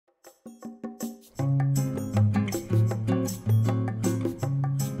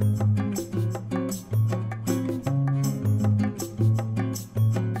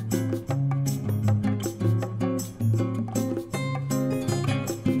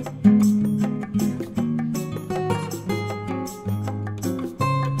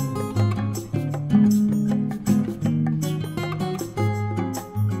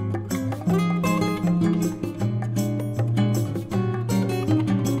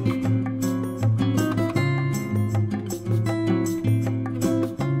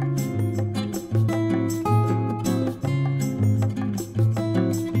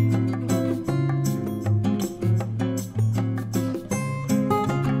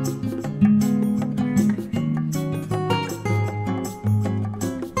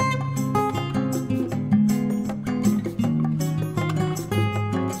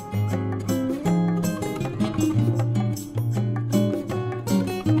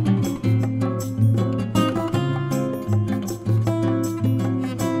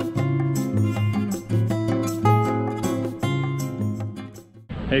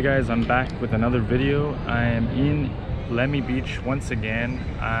Hey guys, I'm back with another video. I am in Lemmy Beach once again.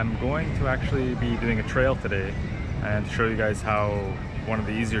 I'm going to actually be doing a trail today and show you guys how one of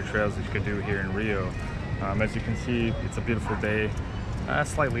the easier trails that you could do here in Rio. As you can see, it's a beautiful day.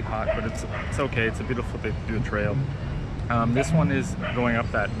 Slightly hot, but it's okay. It's a beautiful day to do a trail. This one is going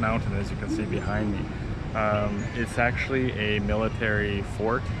up that mountain, as you can see behind me. It's actually a military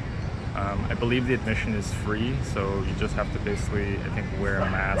fort. I believe the admission is free, so you just have to basically, I think, wear a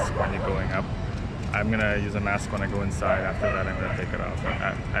mask when you're going up. I'm gonna use a mask when I go inside. After that, I'm gonna take it off.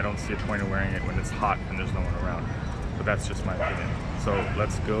 I don't see a point in wearing it when it's hot and there's no one around, but that's just my opinion. So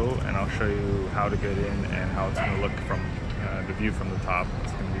let's go and I'll show you how to get in and how it's gonna look from the view from the top.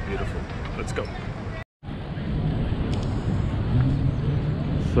 It's gonna be beautiful. Let's go.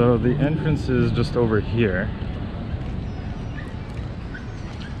 So the entrance is just over here.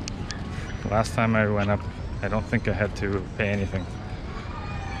 Last time I went up, I don't think I had to pay anything.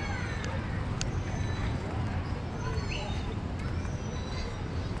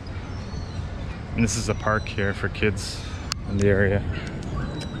 And this is a park here for kids in the area.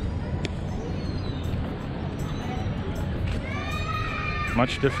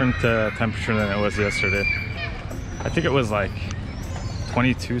 Much different temperature than it was yesterday. I think it was like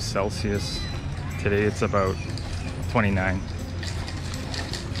 22 Celsius. Today it's about 29.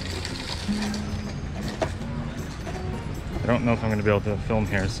 I don't know if I'm going to be able to film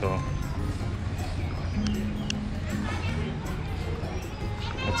here, so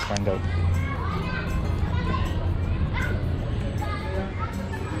let's find out.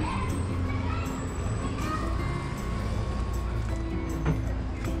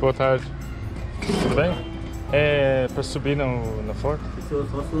 Boa tarde. Tudo bem? É para subir no forte? Só se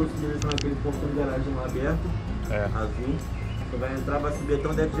você subir naquele portão de garagem lá aberto, azul. Você vai entrar, vai subir até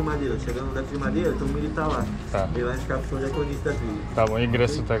um deck de madeira. Chegando no deck de madeira, tem um militar lá. Tá. Ele vai indicar pro senhor onde é que é o início da trilha. Tá bom,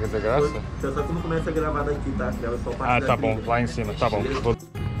 ingresso tá de graça? Só que não começa a gravar daqui, tá? Grava só parte da trilha. Bom, lá em cima, tá bom.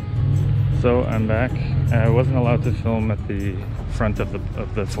 So I'm back. I wasn't allowed to film at the front of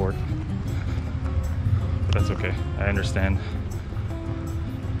the fort, but that's okay. I understand.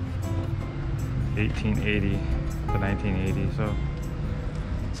 1880 to 1980, so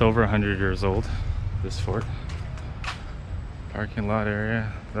it's over 100 years old, this fort. Parking lot area,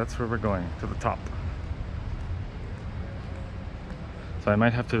 that's where we're going, to the top. So I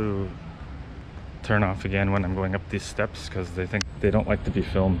might have to turn off again when I'm going up these steps because they think they don't like to be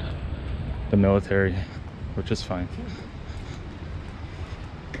filmed, the military, which is fine.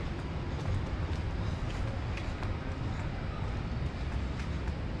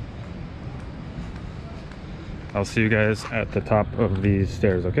 I'll see you guys at the top of these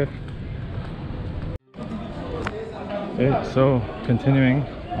stairs, okay? Okay, so continuing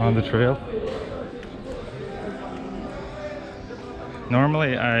on the trail.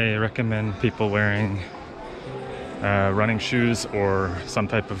 Normally I recommend people wearing running shoes or some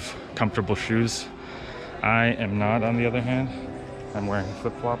type of comfortable shoes. I am not, on the other hand. I'm wearing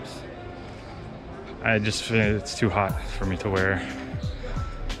flip-flops. I just feel it's too hot for me to wear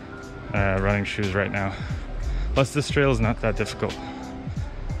running shoes right now. Plus this trail is not that difficult,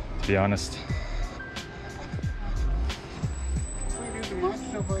 to be honest.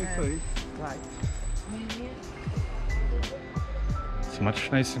 It's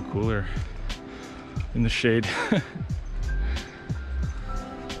much nice and cooler in the shade.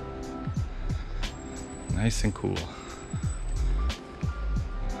 Nice and cool.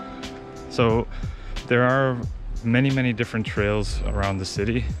 So there are many different trails around the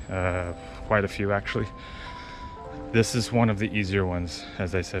city, quite a few actually. This is one of the easier ones,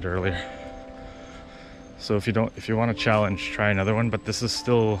 as I said earlier. So if you want a challenge, try another one, but this is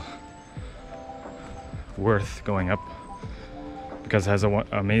still worth going up because it has an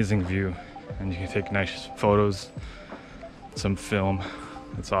amazing view and you can take nice photos, some film.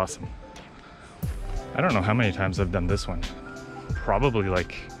 It's awesome. I don't know how many times I've done this one. Probably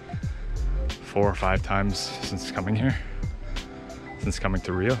like 4 or 5 times since coming here, since coming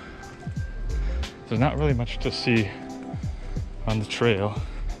to Rio. There's not really much to see on the trail.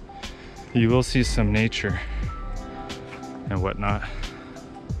 You will see some nature and whatnot.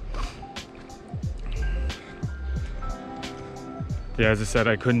 Yeah, as I said,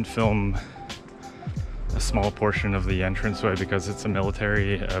 I couldn't film a small portion of the entranceway because it's a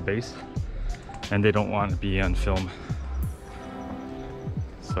military base and they don't want to be on film.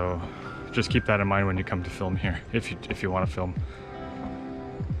 So just keep that in mind when you come to film here, if you want to film.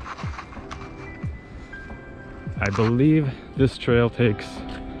 I believe this trail takes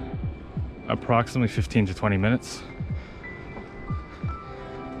approximately 15 to 20 minutes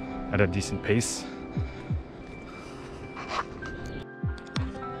at a decent pace.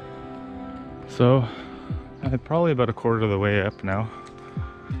 So I'm probably about a quarter of the way up now.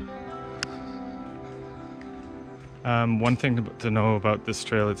 One thing to know about this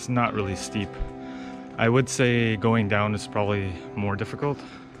trail, it's not really steep. I would say going down is probably more difficult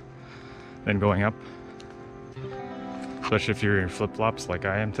than going up, especially if you're in flip-flops like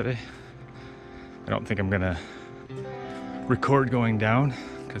I am today. I don't think I'm gonna record going down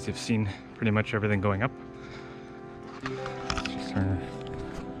because you've seen pretty much everything going up.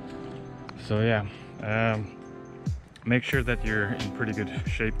 So yeah, make sure that you're in pretty good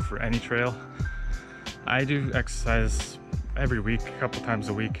shape for any trail. I do exercise every week, a couple times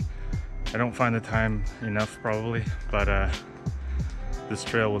a week. I don't find the time enough probably, but this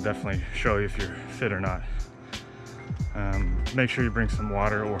trail will definitely show you if you're fit or not. Make sure you bring some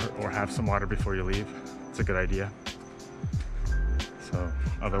water or have some water before you leave. It's a good idea. So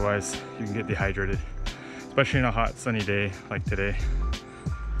otherwise you can get dehydrated, especially in a hot sunny day like today.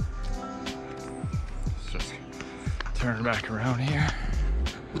 Let's just turn back around here.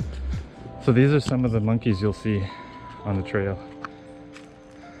 So these are some of the monkeys you'll see on the trail.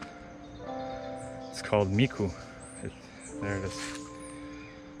 It's called Miku. There it is.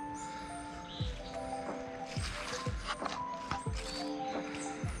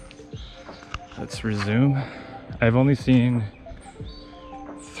 Let's resume. I've only seen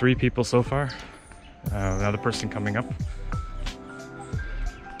 3 people so far. Another person coming up.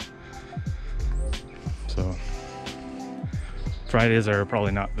 So Fridays are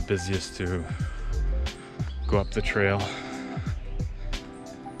probably not the busiest to go up the trail.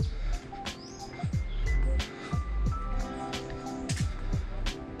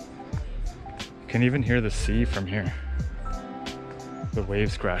 You can even hear the sea from here. The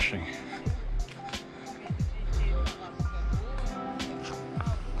waves crashing.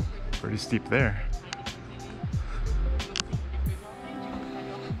 Pretty steep there.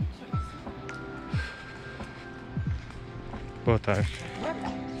 Boa tarde.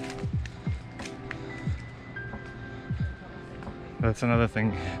 That's another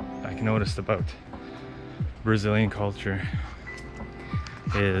thing I noticed about Brazilian culture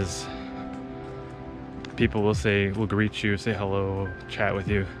is people will greet you, say hello, chat with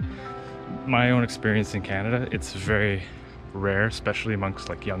you. My own experience in Canada, it's very rare, especially amongst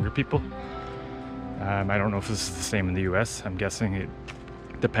like younger people. I don't know if this is the same in the US. I'm guessing it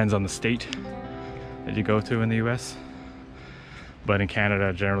depends on the state that you go to in the US. But in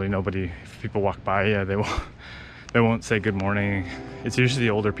Canada, generally nobody, if people walk by, yeah, they won't say good morning. It's usually the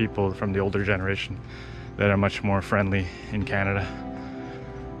older people from the older generation that are much more friendly in Canada.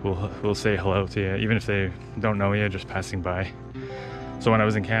 Will say hello to you, even if they don't know you, just passing by. So when I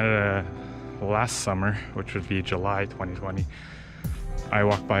was in Canada last summer, which would be July 2020, I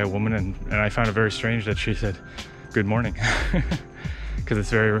walked by a woman and I found it very strange that she said good morning, because it's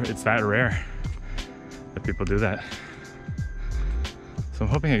that rare that people do that. So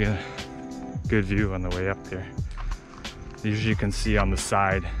I'm hoping I get a good view on the way up here. Usually you can see on the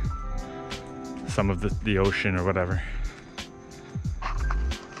side some of the ocean or whatever.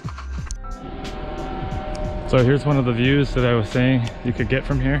 So here's one of the views that I was saying you could get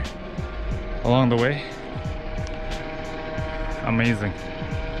from here along the way. Amazing.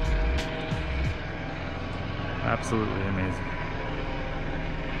 Absolutely amazing.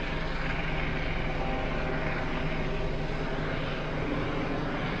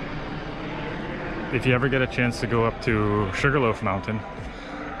 If you ever get a chance to go up to Sugarloaf Mountain,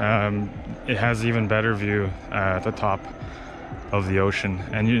 it has even better view at the top of the ocean.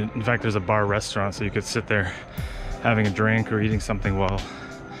 And in fact, there's a bar restaurant, so you could sit there having a drink or eating something while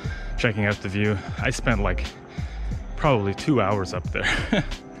checking out the view. I spent like probably 2 hours up there.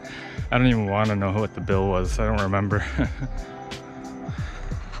 I don't even want to know what the bill was. I don't remember.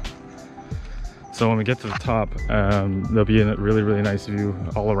 So when we get to the top, there'll be a really, really nice view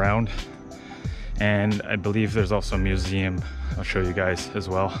all around. And I believe there's also a museum I'll show you guys as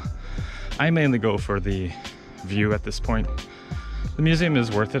well. I mainly go for the view at this point. The museum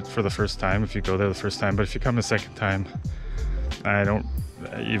is worth it for the first time if you go there the first time, but if you come the second time,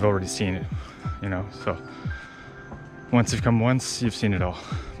 you've already seen it, you know. So once you've come once, you've seen it all.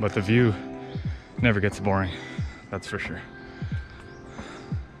 But the view never gets boring, that's for sure.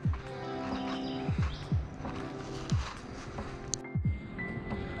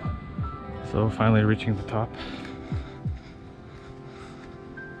 So finally reaching the top.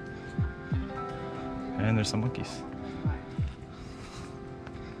 And there's some monkeys.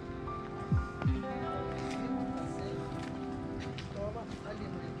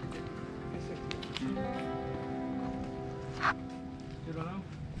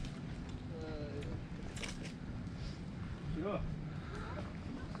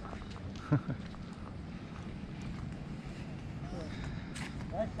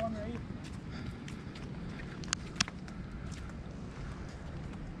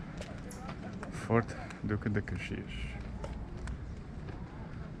 Fort Duque de Caxias.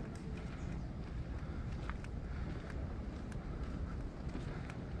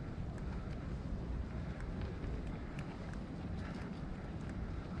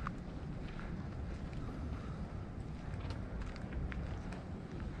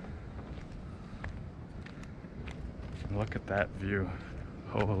 Look at that view.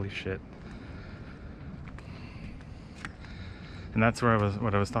 Holy shit. And that's where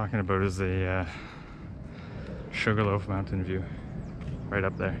what I was talking about is a Sugarloaf Mountain view. Right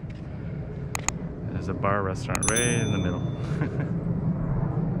up there. There's a bar restaurant right in the middle.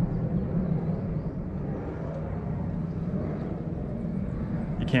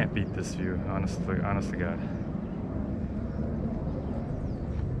 You can't beat this view, honest to God.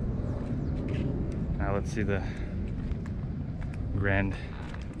 Now let's see the grand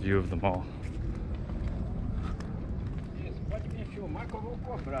view of the mall.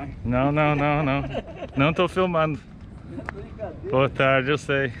 Não, não, não, não. Não tô filmando. Boa tarde, eu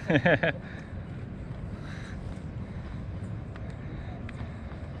sei.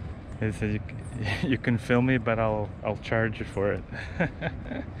 He said you can film me, but I'll charge you for it.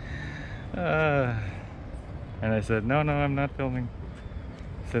 And I said, no, I'm not filming.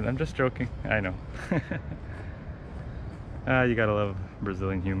 He said, I'm just joking. I know. You gotta love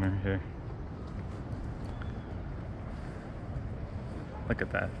Brazilian humor here. Look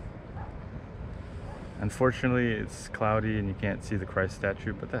at that. Unfortunately, it's cloudy and you can't see the Christ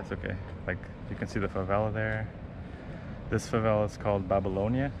statue, but that's okay. Like, you can see the favela there. This favela is called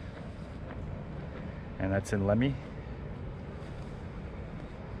Babylonia, and that's in Leme.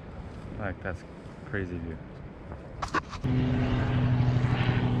 Like, that's a crazy view.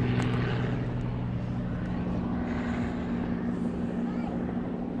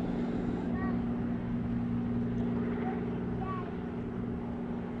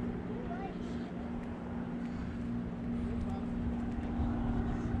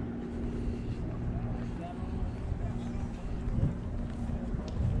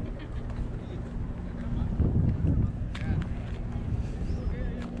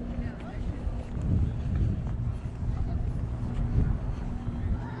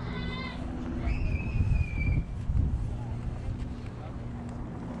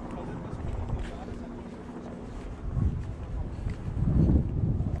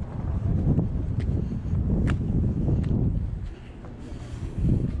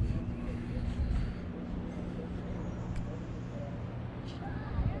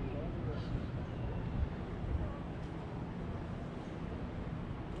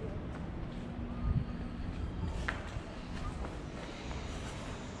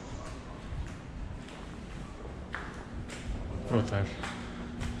 Boa tarde.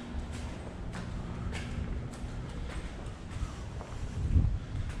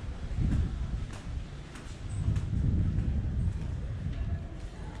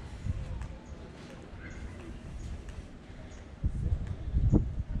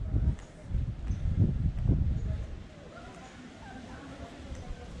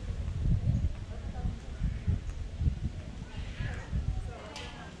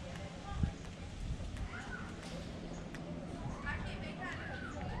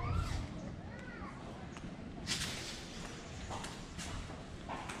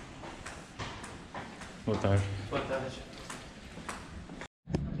 Boa tarde. Boa tarde.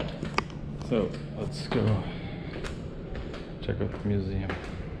 So, let's go check out the museum.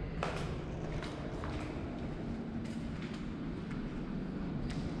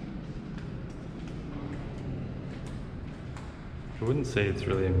 I wouldn't say it's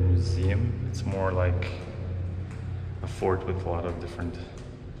really a museum, it's more like a fort with a lot of different...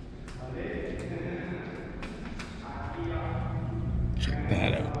 Check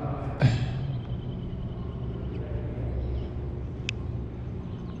that out.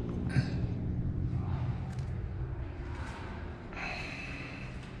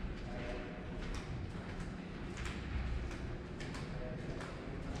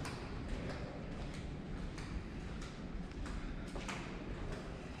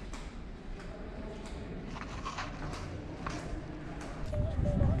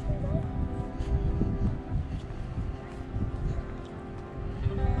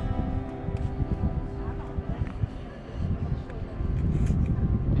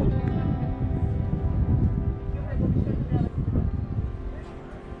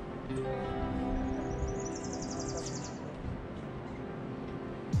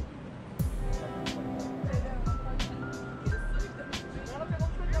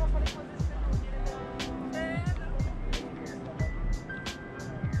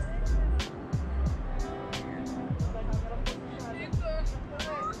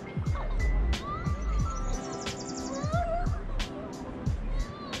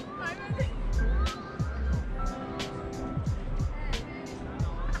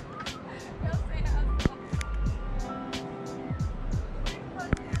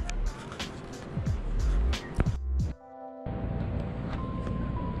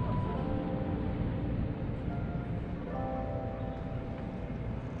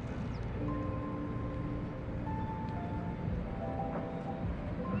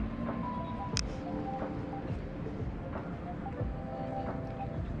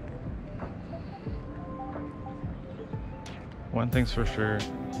 one thing's for sure,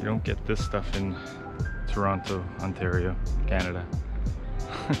 you don't get this stuff in Toronto, Ontario, Canada.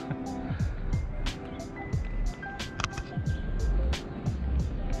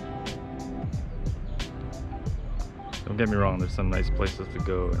 Don't get me wrong, there's some nice places to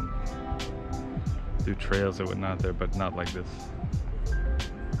go and do trails and whatnot there, but not like this.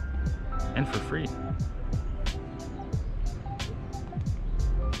 And for free.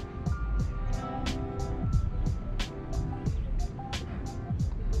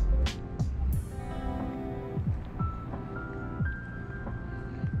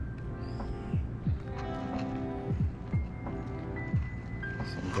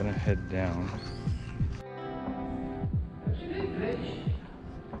 So I'm gonna head down.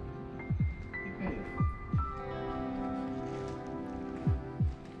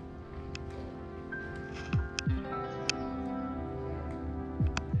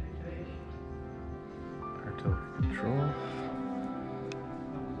 Control.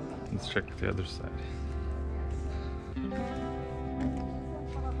 Let's check the other side.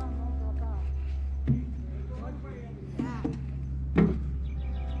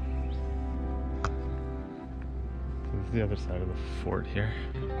 This is the other side of the fort here.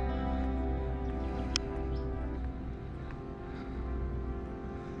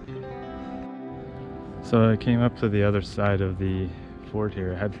 So I came up to the other side of the fort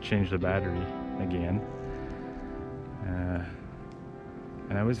here. I had to change the battery again.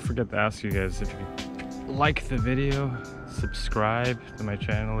 And I always forget to ask you guys if you like the video, subscribe to my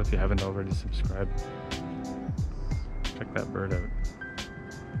channel if you haven't already subscribed. Check that bird out.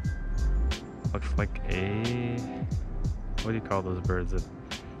 Looks like a, what do you call those birds?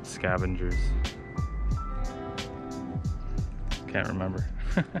 Scavengers. Can't remember.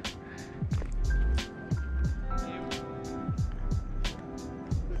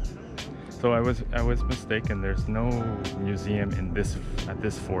 So I was mistaken. There's no museum in at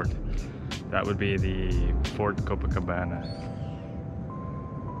this fort. That would be the Fort Copacabana.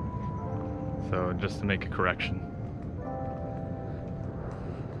 So just to make a correction.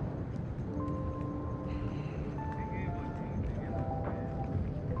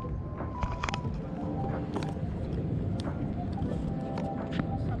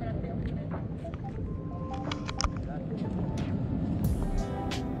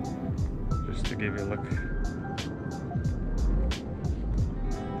 To give you a look.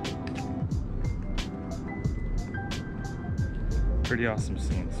 Pretty awesome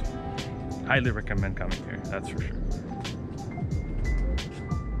scenes. Highly recommend coming here, that's for sure.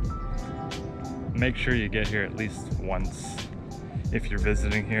 Make sure you get here at least once if you're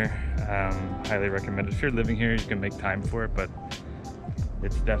visiting here. Highly recommend it. If you're living here, you can make time for it, but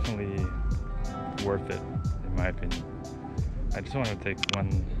it's definitely worth it, in my opinion. I just want to take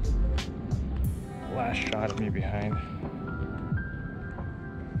one last shot of me behind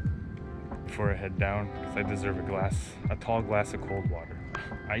before I head down, because I deserve a tall glass of cold water,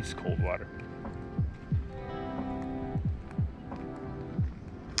 ice cold water.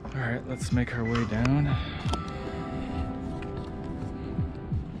 All right, let's make our way down.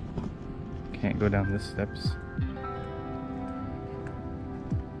 Can't go down the steps.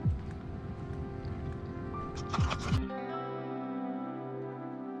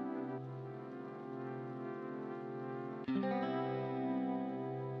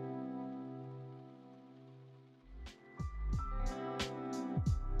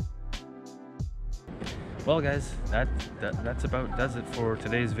 Well guys, that's about does it for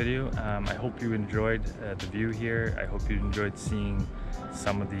today's video. I hope you enjoyed the view here. I hope you enjoyed seeing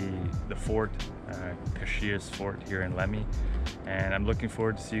some of the fort, Caxias Fort here in Lemmy. And I'm looking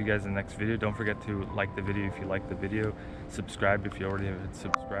forward to see you guys in the next video. Don't forget to like the video if you like the video, subscribe if you already haven't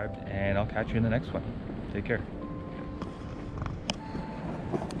subscribed, and I'll catch you in the next one. Take care.